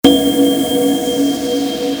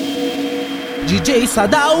DJ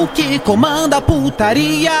Sadall que comanda a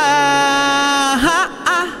putaria.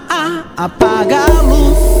 Apaga a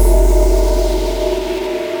luz,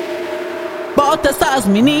 bota essas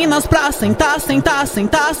meninas pra sentar, sentar,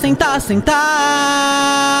 sentar, sentar, sentar,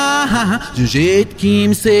 de um jeito que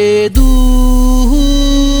me seduz.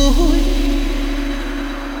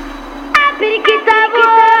 A periquita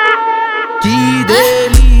voa, que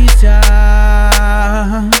delícia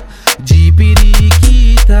de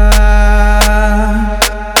periquita,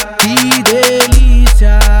 que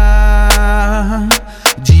delícia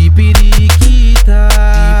de periquita,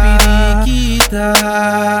 de periquita.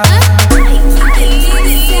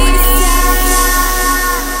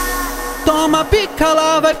 Toma pica,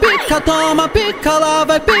 lá vai pica, toma pica, lá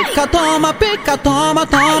vai pica, toma pica, toma,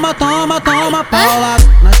 toma, toma, toma, Paula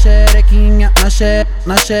na xerequinha, na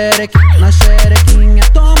xerequinha, na xerequinha.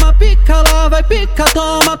 Toma pica, lá vai pica,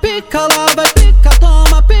 toma pica, lá vai pica,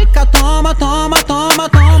 toma pica, toma, toma, toma,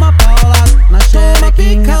 toma, Paula na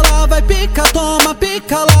xerequinha, lá vai pica, toma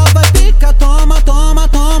pica, lá vai pica, toma, toma,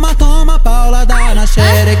 toma, toma, Paula dá na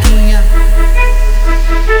xerequinha.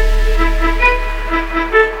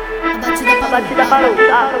 a batida parou,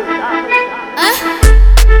 tá?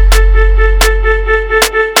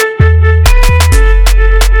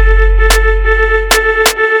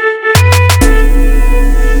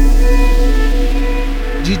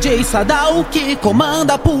 DJ Sadall que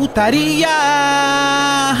comanda a putaria.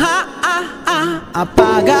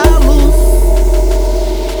 Apaga a luz,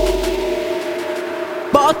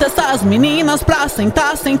 bota essas meninas pra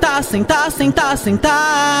sentar, sentar, sentar, sentar, sentar,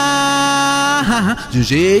 de um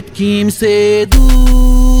jeito que me seduz.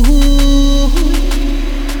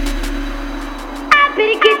 A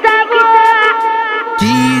periquita voa,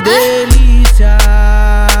 que delícia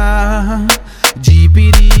de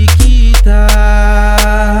periquita,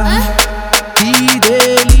 que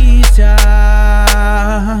delícia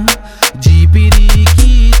de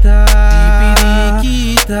periquita, de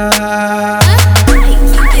periquita.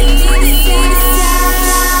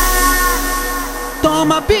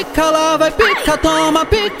 Toma pica, lá vai pica, toma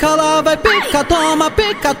pica, lá vai pica, toma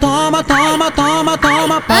pica, toma, toma, toma,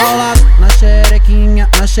 toma, Paula na xerequinha,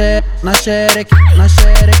 na xerequinha, na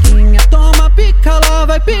xerequinha. Toma pica, lá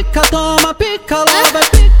vai pica, toma pica, lá vai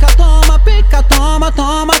pica, toma pica, toma,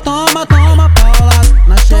 toma, toma, toma, Paula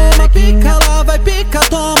na xerequinha, lá vai pica,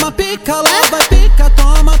 toma pica, lá vai pica,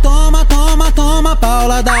 toma, toma, toma, toma,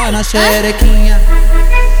 Paula dá na xerequinha.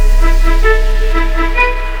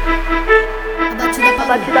 a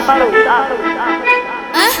batida parou, tá?